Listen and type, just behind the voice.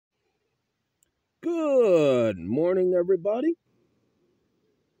Good morning, everybody.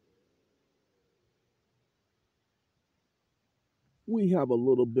 We have a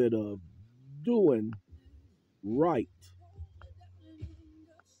little bit of doing right.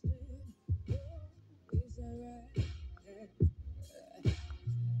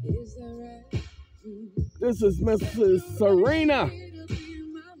 This is Mrs. Serena.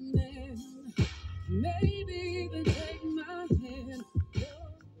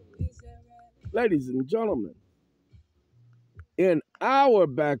 Ladies and gentlemen, in our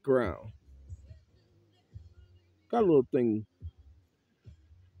background, got a little thing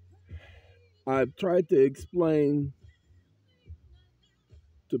I've tried to explain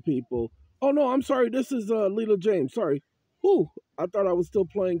to people. Oh no, I'm sorry. This is Lila James. Sorry. Whew, I thought I was still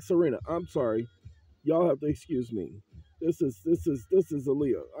playing Serena. I'm sorry. Y'all have to excuse me. This is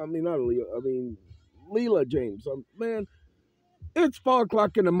Aaliyah. I mean not Aaliyah. I mean Leela James. Man, it's 4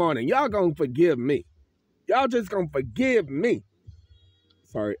 o'clock in the morning. Y'all gonna forgive me. Y'all just gonna forgive me.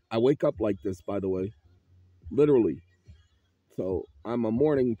 Sorry, I wake up like this, by the way, literally. So I'm a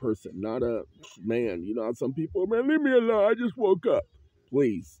morning person, not a man. You know how some people, man, leave me alone. I just woke up.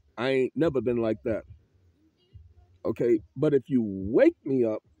 Please, I ain't never been like that. Okay, but if you wake me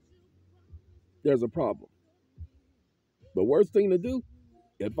up, there's a problem. The worst thing to do,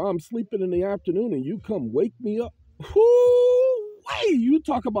 if I'm sleeping in the afternoon and you come wake me up, whoo, you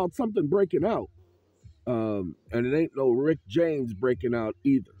talk about something breaking out. And it ain't no Rick James breaking out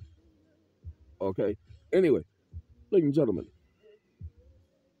either. Okay. Anyway, ladies and gentlemen,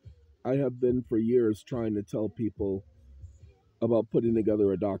 I have been for years trying to tell people about putting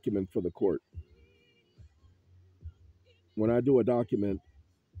together a document for the court. When I do a document,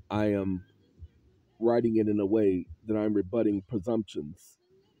 I am writing it in a way that I'm rebutting presumptions,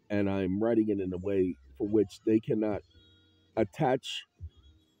 and I'm writing it in a way for which they cannot attach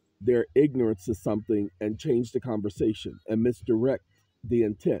their ignorance to something and change the conversation and misdirect the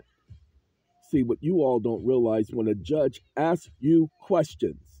intent. See, what you all don't realize, when a judge asks you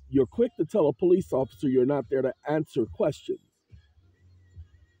questions, you're quick to tell a police officer you're not there to answer questions.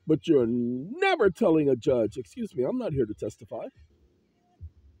 But you're never telling a judge, excuse me, I'm not here to testify.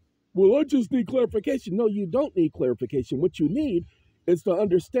 Well, I just need clarification. No, you don't need clarification. What you need is to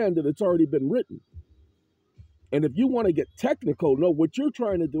understand that it's already been written. And if you want to get technical, no, what you're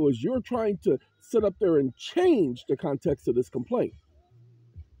trying to do is you're trying to sit up there and change the context of this complaint.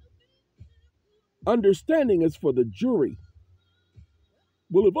 Understanding is for the jury.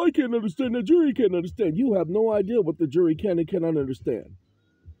 Well, if I can't understand, the jury can't understand. You have no idea what the jury can and cannot understand.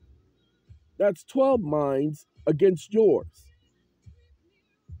 That's 12 minds against yours.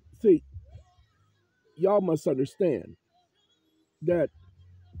 See, y'all must understand that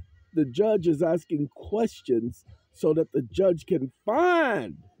the judge is asking questions so that the judge can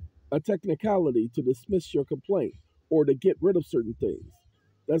find a technicality to dismiss your complaint or to get rid of certain things.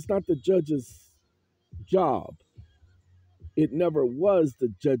 That's not the judge's job. It never was the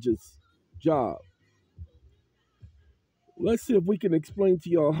judge's job. Let's see if we can explain to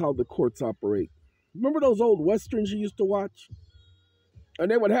y'all how the courts operate. Remember those old westerns you used to watch?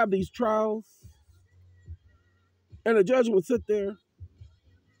 And they would have these trials, and the judge would sit there,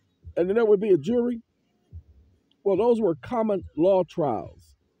 and then there would be a jury. Well, those were common law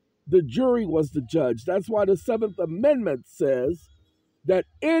trials. The jury was the judge. That's why the Seventh Amendment says that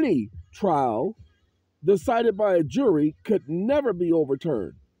any trial decided by a jury could never be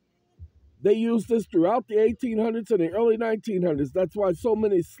overturned. They used this throughout the 1800s and the early 1900s. That's why so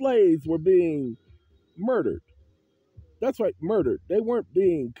many slaves were being murdered. That's right, murdered. They weren't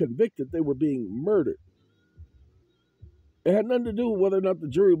being convicted, they were being murdered. It had nothing to do with whether or not the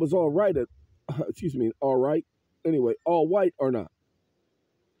jury was all right all right. Anyway, all white or not.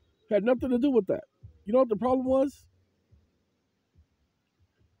 Had nothing to do with that. You know what the problem was?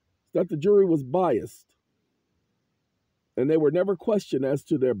 That the jury was biased. And they were never questioned as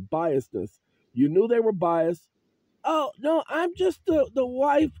to their biasness. You knew they were biased. Oh no, I'm just the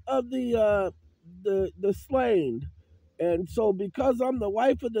wife of the slain. And so because I'm the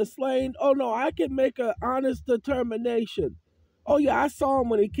wife of the slain, oh no, I can make an honest determination. Oh yeah, I saw him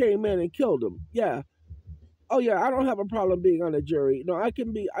when he came in and killed him. Yeah. Oh yeah, I don't have a problem being on a jury. No, I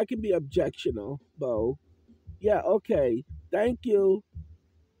can be objectional, Bo. Yeah, okay. Thank you.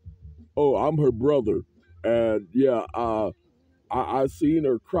 Oh, I'm her brother. And yeah, I seen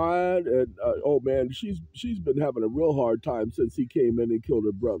her crying, and oh man, she's been having a real hard time since he came in and killed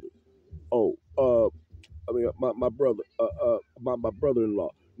her brother. Oh, I mean my brother, my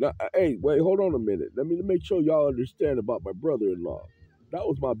brother-in-law. Now, hey, wait, hold on a minute. Let me make sure y'all understand about my brother-in-law. That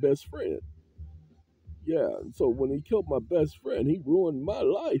was my best friend. Yeah, and so when he killed my best friend, he ruined my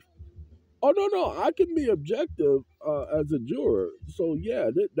life. Oh no, I can be objective as a juror. So yeah,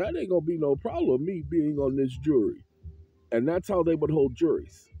 that ain't gonna be no problem. Me being on this jury, and that's how they would hold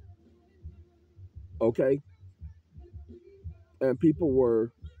juries. Okay, and people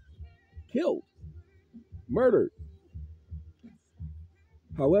were killed, murdered.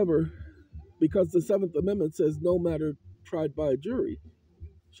 However, because the Seventh Amendment says no matter tried by a jury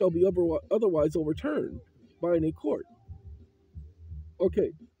shall be otherwise overturned by any court.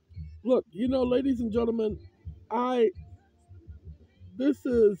 Okay, look, ladies and gentlemen, I this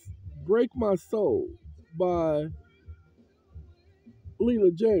is "Break My Soul" by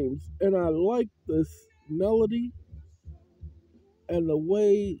Leela James, and I like this melody and the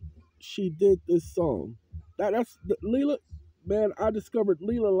way she did this song. That's Leela, man. I discovered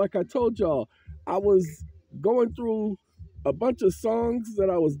Leela like I told y'all. I was going through a bunch of songs that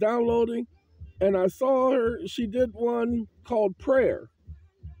I was downloading, and I saw her. She did one called "Prayer,"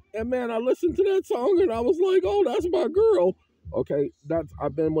 and man, I listened to that song, and I was like, "Oh, that's my girl." Okay,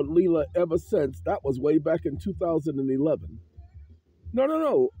 I've been with Leela ever since. That was way back in 2011.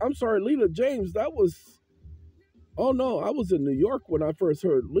 No. I'm sorry, Leela James. That was. Oh no, I was in New York when I first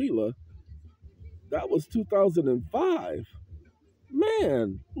heard Leela. That was 2005.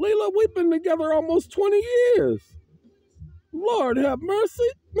 Man, Leela, we've been together almost 20 years. Lord have mercy.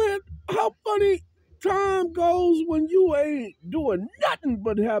 Man, how funny time goes when you ain't doing nothing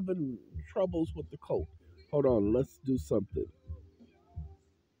but having troubles with the cold. Hold on, let's do something.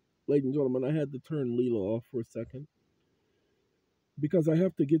 Ladies and gentlemen, I had to turn Leela off for a second because I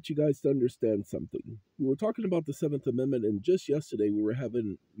have to get you guys to understand something. We were talking about the Seventh Amendment, and just yesterday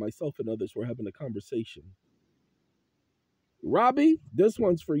myself and others were having a conversation. Robbie, this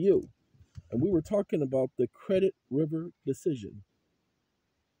one's for you. And we were talking about the Credit River decision.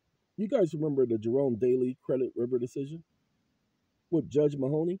 You guys remember the Jerome Daly Credit River decision with Judge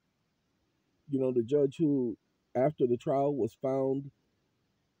Mahoney? The judge who, after the trial, was found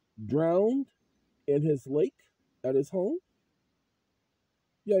drowned in his lake at his home?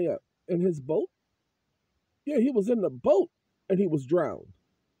 Yeah. In his boat? Yeah, he was in the boat and he was drowned.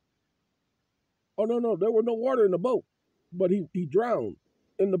 Oh, no, there was no water in the boat, but he drowned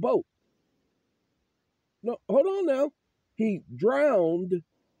in the boat. No, hold on now. He drowned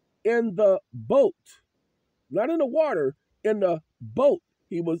in the boat, not in the water, in the boat.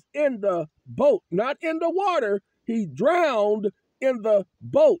 He was in the boat, not in the water. He drowned in the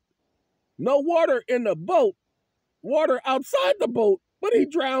boat. No water in the boat, water outside the boat, but he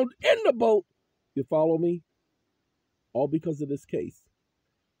drowned in the boat. You follow me? All because of this case.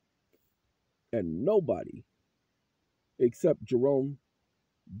 And nobody except Jerome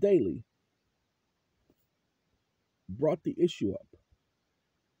Daly brought the issue up.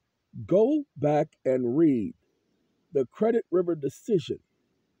 Go back and read the Credit River decision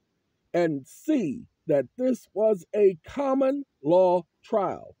and see that this was a common law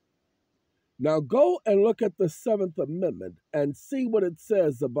trial. Now go and look at the Seventh Amendment and see what it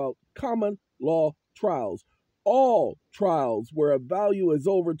says about common law trials. All trials where a value is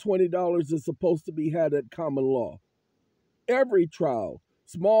over $20 is supposed to be had at common law. Every trial,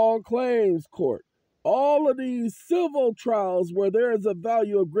 small claims court, all of these civil trials where there is a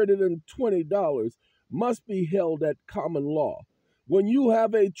value of greater than $20 must be held at common law. When you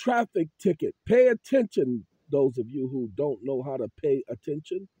have a traffic ticket, pay attention, those of you who don't know how to pay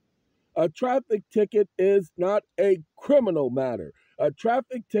attention. A traffic ticket is not a criminal matter. A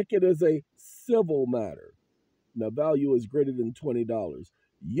traffic ticket is a civil matter. The value is greater than $20.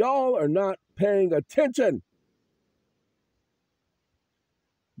 Y'all are not paying attention.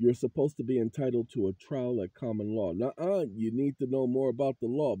 You're supposed to be entitled to a trial at common law. Now, you need to know more about the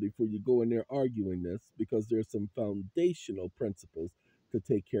law before you go in there arguing this, because there's some foundational principles to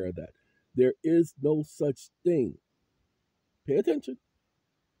take care of that. There is no such thing, pay attention,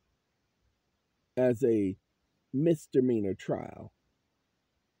 as a misdemeanor trial.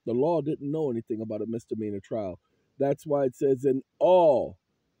 The law didn't know anything about a misdemeanor trial. That's why it says in all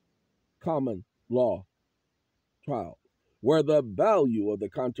common law trials, where the value of the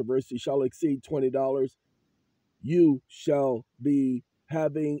controversy shall exceed $20, you shall be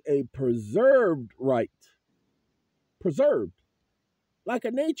having a preserved right. Preserved. Like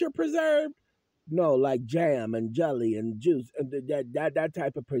a nature preserved? No, like jam and jelly and juice and that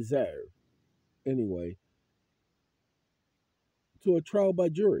type of preserve. Anyway, to a trial by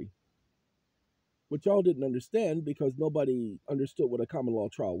jury, which y'all didn't understand because nobody understood what a common law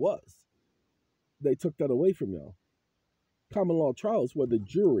trial was. They took that away from y'all. Common law trials where the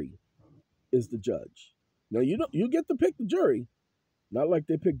jury is the judge. Now you get to pick the jury, not like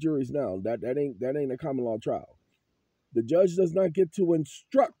they pick juries now. That ain't a common law trial. The judge does not get to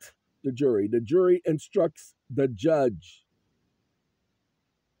instruct the jury. The jury instructs the judge.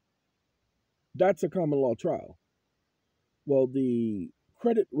 That's a common law trial. Well, the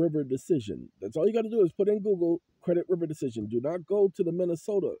Credit River decision, that's all you got to do is put in Google Credit River decision. Do not go to the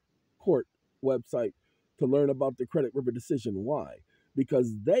Minnesota court website to learn about the Credit River decision. Why?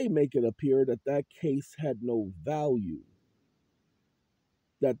 Because they make it appear that that case had no value,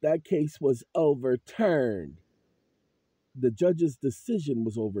 that that case was overturned. The judge's decision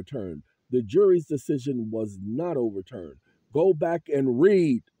was overturned. The jury's decision was not overturned. Go back and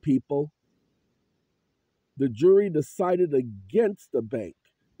read, people. The jury decided against the bank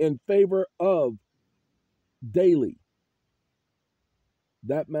in favor of Daley.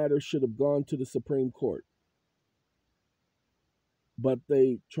 That matter should have gone to the Supreme Court. But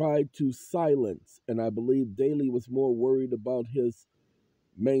they tried to silence, and I believe Daley was more worried about his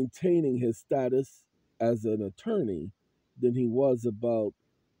maintaining his status as an attorney than he was about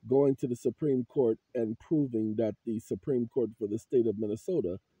going to the Supreme Court and proving that the Supreme Court for the state of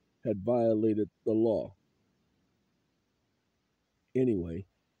Minnesota had violated the law. Anyway,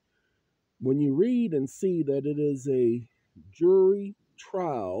 when you read and see that it is a jury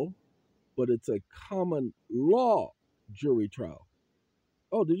trial, but it's a common law jury trial.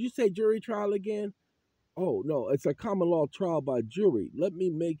 Oh, did you say jury trial again? Oh, no, it's a common law trial by jury. Let me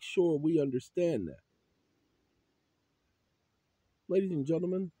make sure we understand that. Ladies and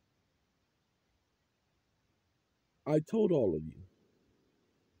gentlemen, I told all of you,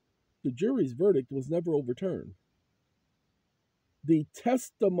 the jury's verdict was never overturned. The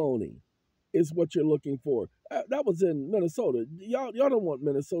testimony is what you're looking for. That was in Minnesota. Y'all don't want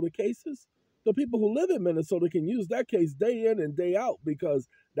Minnesota cases. The people who live in Minnesota can use that case day in and day out because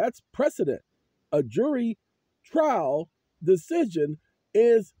that's precedent. A jury trial decision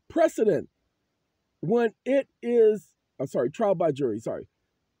is precedent. When it is, trial by jury,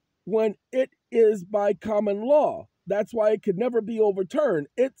 when it is by common law. That's why it could never be overturned.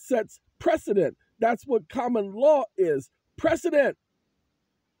 It sets precedent. That's what common law is. Precedent.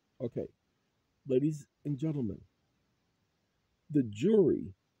 Okay, ladies and gentlemen, the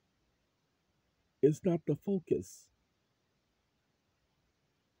jury is not the focus.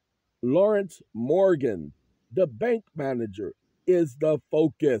 Lawrence Morgan, the bank manager, is the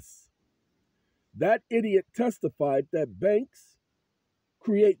focus. That idiot testified that banks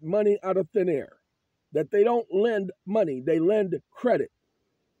create money out of thin air, that they don't lend money, they lend credit.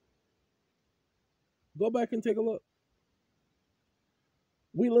 Go back and take a look.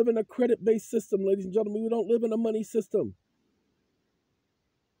 We live in a credit-based system, ladies and gentlemen. We don't live in a money system.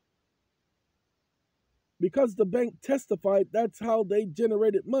 Because the bank testified that's how they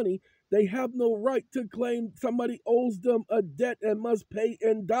generated money, they have no right to claim somebody owes them a debt and must pay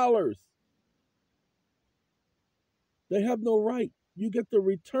in dollars. They have no right. You get to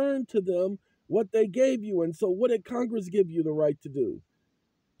return to them what they gave you. And so what did Congress give you the right to do?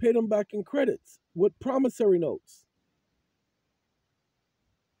 Pay them back in credits with promissory notes.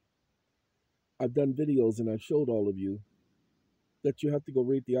 I've done videos and I've showed all of you that you have to go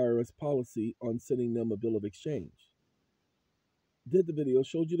read the IRS policy on sending them a bill of exchange. Did the video,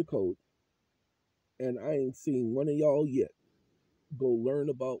 showed you the code, and I ain't seen one of y'all yet go learn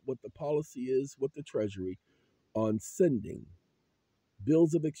about what the policy is with the Treasury on sending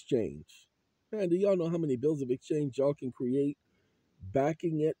bills of exchange. Man, do y'all know how many bills of exchange y'all can create,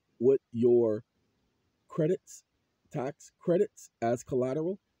 backing it with your credits, tax credits as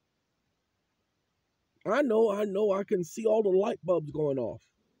collateral? I know, I can see all the light bulbs going off.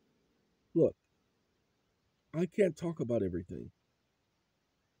 Look, I can't talk about everything.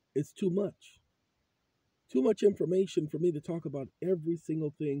 It's too much. Too much information for me to talk about every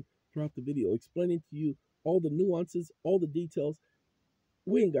single thing throughout the video, explaining to you all the nuances, all the details.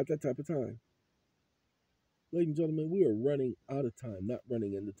 We ain't got that type of time. Ladies and gentlemen, we are running out of time, not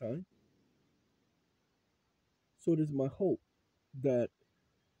running into time. So it is my hope that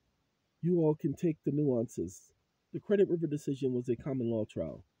you all can take the nuances. The Credit River decision was a common law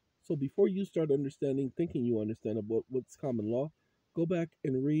trial. So before you start understanding, thinking you understand about what's common law, go back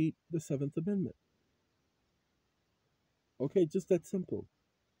and read the 7th Amendment. Okay, just that simple.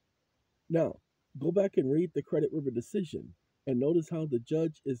 Now, go back and read the Credit River decision and notice how the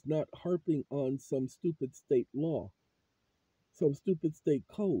judge is not harping on some stupid state law, some stupid state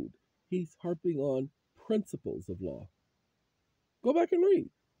code. He's harping on principles of law. Go back and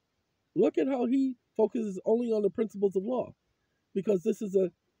read. Look at how he focuses only on the principles of law, because this is a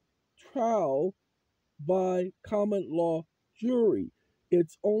trial by common law jury.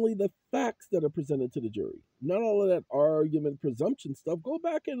 It's only the facts that are presented to the jury, not all of that argument, presumption stuff. Go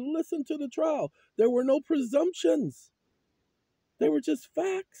back and listen to the trial. There were no presumptions. They were just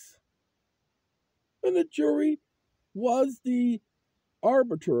facts. And the jury was the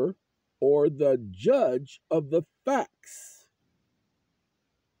arbiter or the judge of the facts.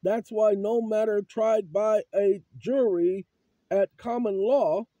 That's why no matter tried by a jury at common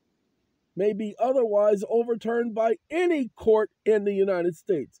law may be otherwise overturned by any court in the United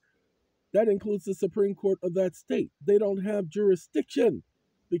States. That includes the Supreme Court of that state. They don't have jurisdiction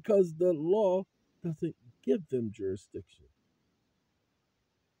because the law doesn't give them jurisdiction.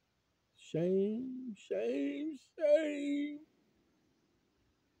 Shame, shame, shame.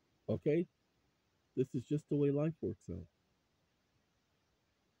 Okay? This is just the way life works out.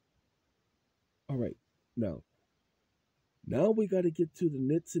 All right. Now we got to get to the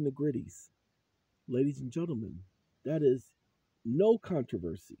nits and the gritties. Ladies and gentlemen, that is no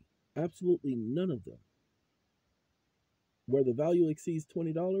controversy. Absolutely none of them. Where the value exceeds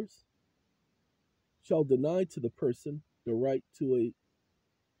 $20, shall deny to the person the right to a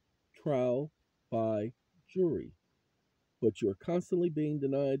trial by jury. But you're constantly being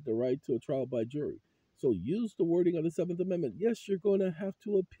denied the right to a trial by jury. So use the wording of the Seventh Amendment. Yes, you're going to have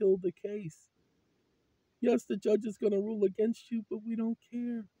to appeal the case. Yes, the judge is going to rule against you, but we don't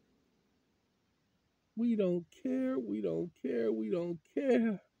care. We don't care. We don't care. We don't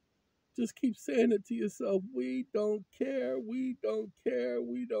care. Just keep saying it to yourself. We don't care. We don't care.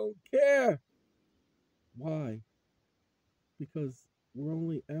 We don't care. Why? Because we're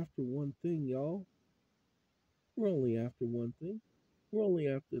only after one thing, y'all. We're only after one thing. We're only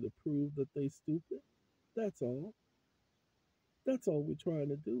after to prove that they stupid. That's all. That's all we're trying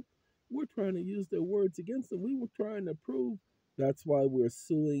to do. We're trying to use their words against them. We were trying to prove. That's why we're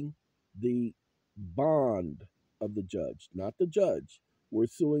suing the bond of the judge, not the judge. We're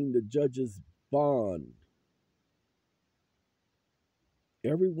suing the judge's bond.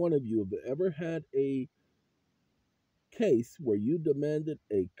 Every one of you have ever had a case where you demanded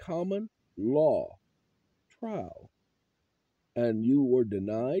a common law trial and you were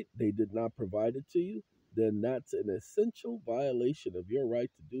denied, they did not provide it to you, then that's an essential violation of your right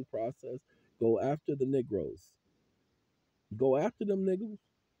to due process. Go after the Negroes. Go after them niggas.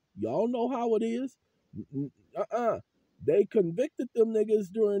 Y'all know how it is. They convicted them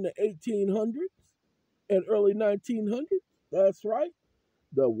niggas during the 1800s and early 1900s. That's right.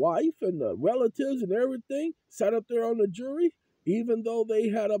 The wife and the relatives and everything sat up there on the jury, even though they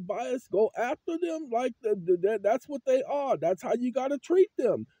had a bias. Go after them like that's what they are. That's how you got to treat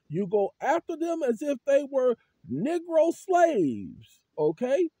them. You go after them as if they were Negro slaves,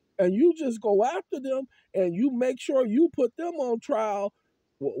 okay? And you just go after them and you make sure you put them on trial.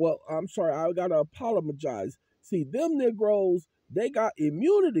 Well, I'm sorry, I got to apologize. See, them Negroes, they got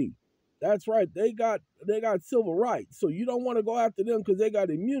immunity. That's right. They got civil rights. So you don't want to go after them because they got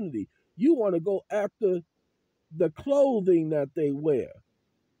immunity. You want to go after the clothing that they wear.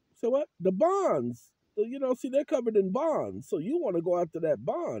 So what? The bonds. So, see, they're covered in bonds. So you want to go after that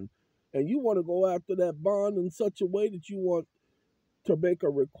bond. And you want to go after that bond in such a way that you want to make a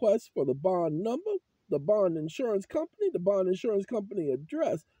request for the bond number, the bond insurance company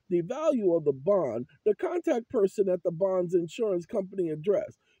address, the value of the bond, the contact person at the bond's insurance company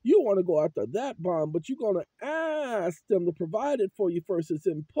address. You want to go after that bond, but you're going to ask them to provide it for you first. It's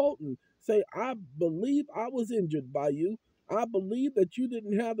important. Say, I believe I was injured by you. I believe that you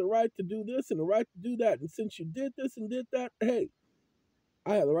didn't have the right to do this and the right to do that. And since you did this and did that, hey,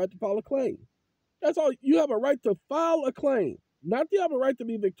 I have the right to file a claim. That's all. You have a right to file a claim. Not that you have a right to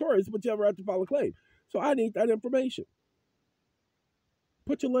be victorious, but you have a right to file a claim. So I need that information.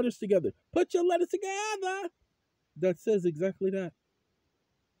 Put your letters together. Put your letters together. That says exactly that.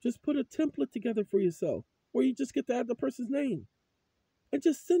 Just put a template together for yourself where you just get to add the person's name and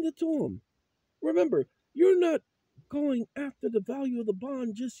just send it to them. Remember, you're not going after the value of the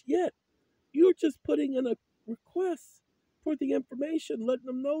bond just yet. You're just putting in a request for the information, letting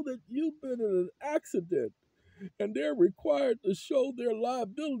them know that you've been in an accident and they're required to show their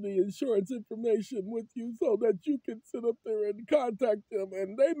liability insurance information with you so that you can sit up there and contact them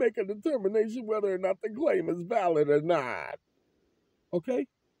and they make a determination whether or not the claim is valid or not. Okay?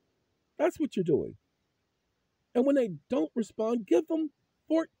 That's what you're doing. And when they don't respond, give them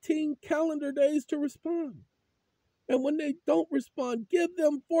 14 calendar days to respond. And when they don't respond, give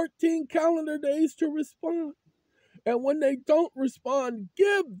them 14 calendar days to respond. And when they don't respond,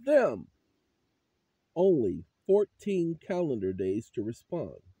 give them only 14 calendar days to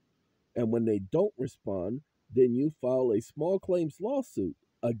respond. And when they don't respond, then you file a small claims lawsuit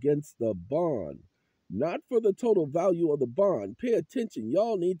against the bond, not for the total value of the bond. Pay attention.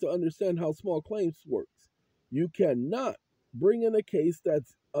 Y'all need to understand how small claims works. You cannot bring in a case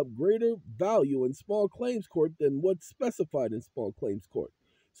that's of greater value in small claims court than what's specified in small claims court.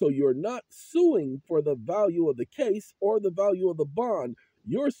 So you're not suing for the value of the case or the value of the bond.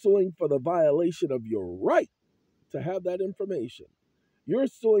 You're suing for the violation of your right to have that information. You're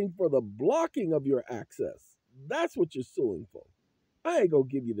suing for the blocking of your access. That's what you're suing for. I ain't gonna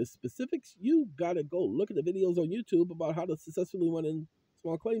give you the specifics. You gotta go look at the videos on YouTube about how to successfully win in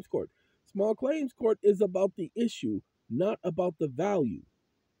small claims court. Small claims court is about the issue, not about the value.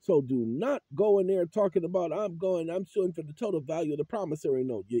 So do not go in there talking about I'm suing for the total value of the promissory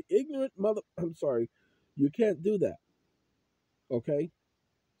note. You ignorant mother. I'm sorry, you can't do that. Okay,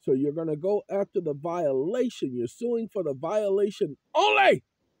 so you're gonna go after the violation. You're suing for the violation only.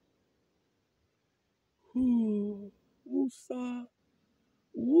 Ooh, woosah,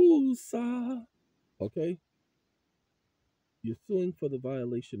 woosah. Okay, you're suing for the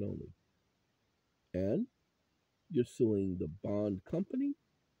violation only, and you're suing the bond company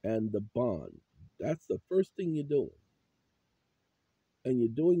and the bond. That's the first thing you're doing. And you're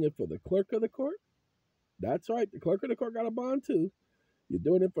doing it for the clerk of the court. That's right. The clerk of the court got a bond too. You're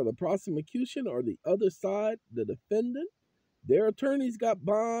doing it for the prosecution or the other side, the defendant. Their attorneys got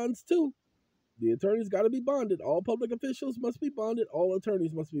bonds too. The attorneys got to be bonded. All public officials must be bonded. All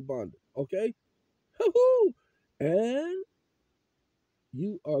attorneys must be bonded. Okay? And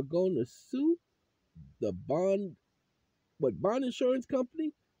you are going to sue the bond insurance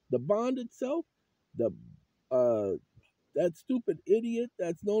company, the bond itself, the that stupid idiot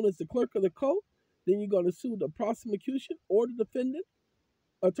that's known as the clerk of the court. Then you're going to sue the prosecution or the defendant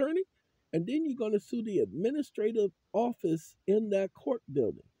attorney, and then you're going to sue the administrative office in that court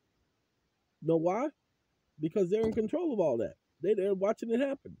building. Know why? Because they're in control of all that. They're watching it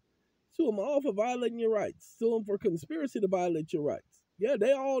happen. Sue them all for violating your rights. Sue them for conspiracy to violate your rights. Yeah,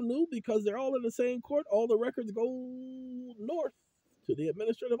 they all knew because they're all in the same court. All the records go north to the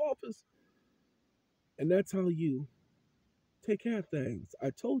administrative office. And that's how you take care of things.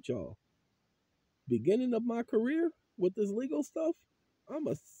 I told y'all, beginning of my career with this legal stuff, I'm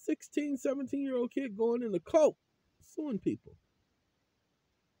a 16, 17-year-old kid going in the court, suing people.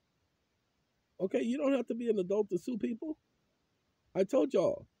 Okay, you don't have to be an adult to sue people. I told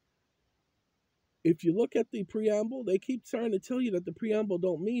y'all, if you look at the preamble, they keep trying to tell you that the preamble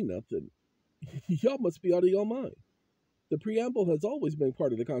don't mean nothing. Y'all must be out of your mind. The preamble has always been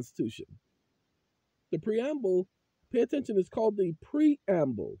part of the Constitution. The preamble, pay attention, it's called the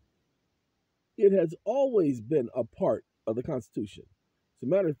preamble. It has always been a part of the Constitution. As a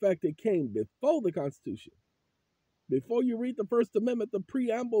matter of fact, it came before the Constitution. Before you read the First Amendment, the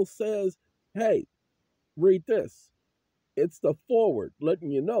preamble says, hey, read this. It's the foreword,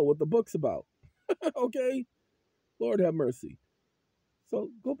 letting you know what the book's about. Okay? Lord have mercy. So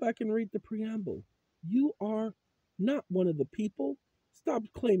go back and read the preamble. You are not one of the people. Stop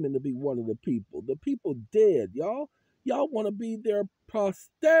claiming to be one of the people. The people dead, y'all. Y'all want to be their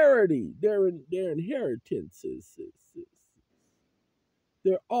posterity, their inheritances,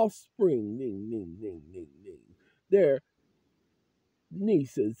 their offspring, their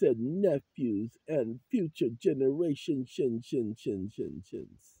nieces and nephews and future generations, shins.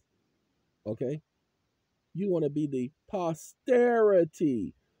 Okay? You want to be the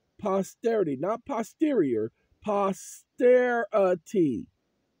posterity. Posterity, not posterior, posterity.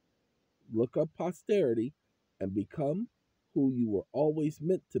 Look up posterity and become who you were always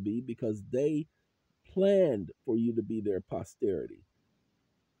meant to be because they planned for you to be their posterity.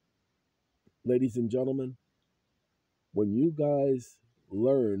 Ladies and gentlemen, when you guys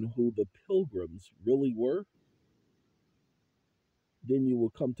learn who the Pilgrims really were, then you will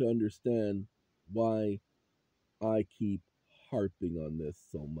come to understand why I keep harping on this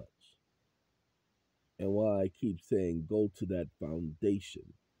so much. And why I keep saying go to that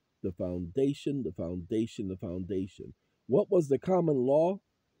foundation. The foundation, the foundation, the foundation. What was the common law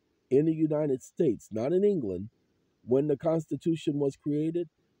in the United States, not in England, when the Constitution was created?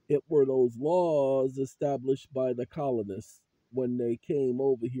 It were those laws established by the colonists when they came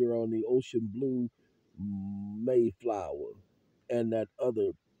over here on the ocean blue Mayflower and that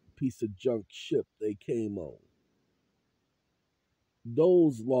other piece of junk ship they came on.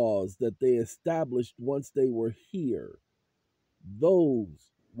 Those laws that they established once they were here,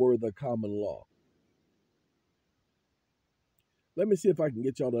 those were the common law. Let me see if I can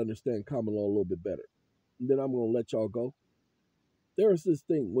get y'all to understand common law a little bit better. And then I'm going to let y'all go. There's this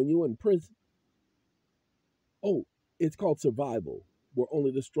thing, when you're in prison, it's called survival. Where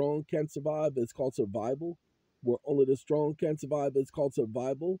only the strong can survive, it's called survival. Where only the strong can survive, it's called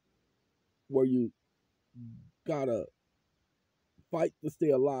survival. Where you gotta fight to stay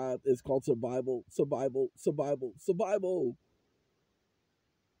alive, it's called survival, survival, survival, survival.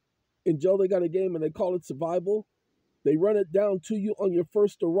 In jail, they got a game and they call it survival. They run it down to you on your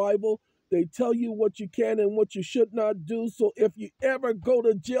first arrival. They tell you what you can and what you should not do. So if you ever go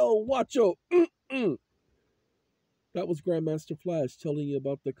to jail, watch your That was Grandmaster Flash telling you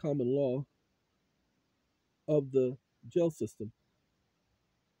about the common law of the jail system.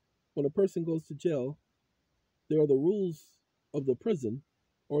 When a person goes to jail, there are the rules of the prison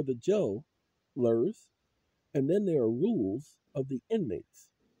or the jailers, and then there are rules of the inmates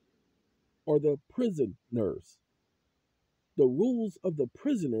or the prisoners. The rules of the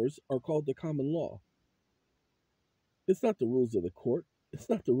prisoners are called the common law. It's not the rules of the court. It's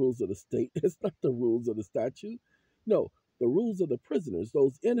not the rules of the state. It's not the rules of the statute. No, the rules of the prisoners,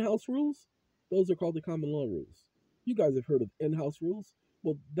 those in-house rules, those are called the common law rules. You guys have heard of in-house rules?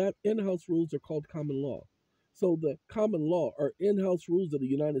 Well, that in-house rules are called common law. So the common law are in-house rules of the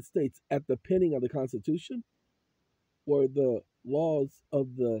United States at the penning of the Constitution, or the laws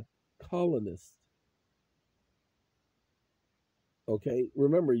of the colonists. Okay,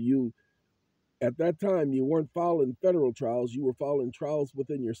 remember, you at that time you weren't filing federal trials, you were filing trials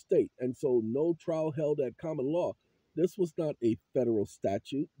within your state, and so no trial held at common law. This was not a federal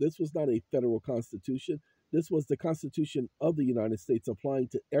statute. This was not a federal constitution. This was the Constitution of the United States applying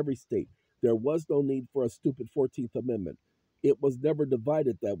to every state. There was no need for a stupid 14th Amendment. It was never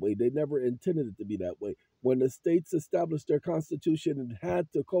divided that way. They never intended it to be that way. When the states established their constitution, it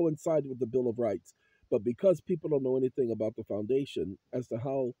had to coincide with the Bill of Rights. But because people don't know anything about the foundation as to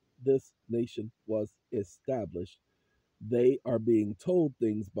how this nation was established, they are being told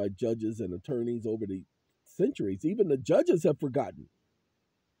things by judges and attorneys over the centuries. Even the judges have forgotten.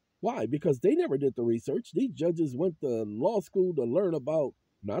 Why? Because they never did the research. These judges went to law school to learn about,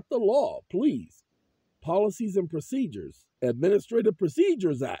 not the law, please, policies and procedures, Administrative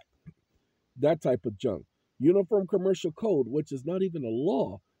Procedures Act, that type of junk. Uniform Commercial Code, which is not even a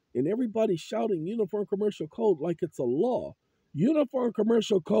law. And everybody's shouting Uniform Commercial Code like it's a law. Uniform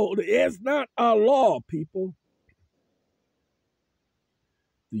Commercial Code is not a law, people.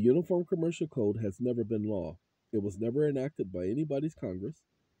 The Uniform Commercial Code has never been law. It was never enacted by anybody's Congress.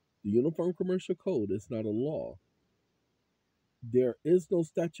 The Uniform Commercial Code is not a law. There is no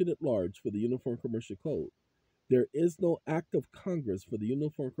statute at large for the Uniform Commercial Code. There is no act of Congress for the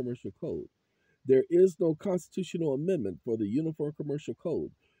Uniform Commercial Code. There is no constitutional amendment for the Uniform Commercial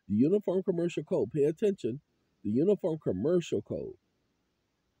Code. The Uniform Commercial Code, pay attention, the Uniform Commercial Code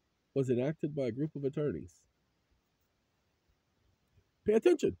was enacted by a group of attorneys. Pay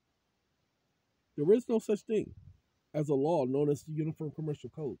attention. There is no such thing as a law known as the Uniform Commercial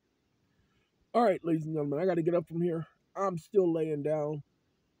Code. All right, ladies and gentlemen, I got to get up from here. I'm still laying down.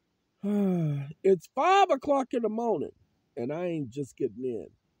 It's 5 o'clock in the morning, and I ain't just getting in.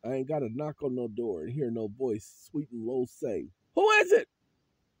 I ain't got to knock on no door and hear no voice, sweet and low, say, "Who is it?"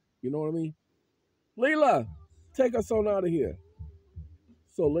 You know what I mean? Leela, take us on out of here.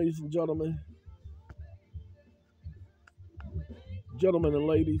 So, ladies and gentlemen and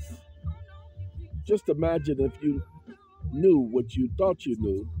ladies, just imagine if you knew what you thought you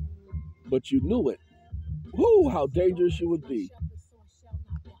knew, but you knew it. Whoo, how dangerous you would be.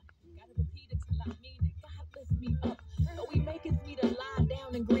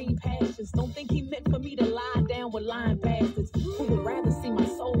 Don't think he meant for me to lie down with lying bastards who would rather see my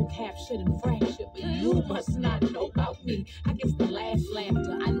soul captured and fractured. But you must not know about me. I guess the last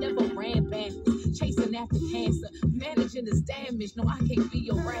laughter. I never ran backwards, chasing after cancer, managing this damage. No, I can't be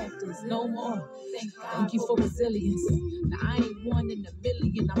your rafters no more. Thank you for resilience. Now I ain't one in a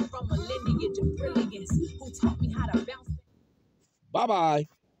million. I'm from a lineage of brilliance who taught me how to bounce. Bye-bye.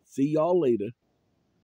 See y'all later.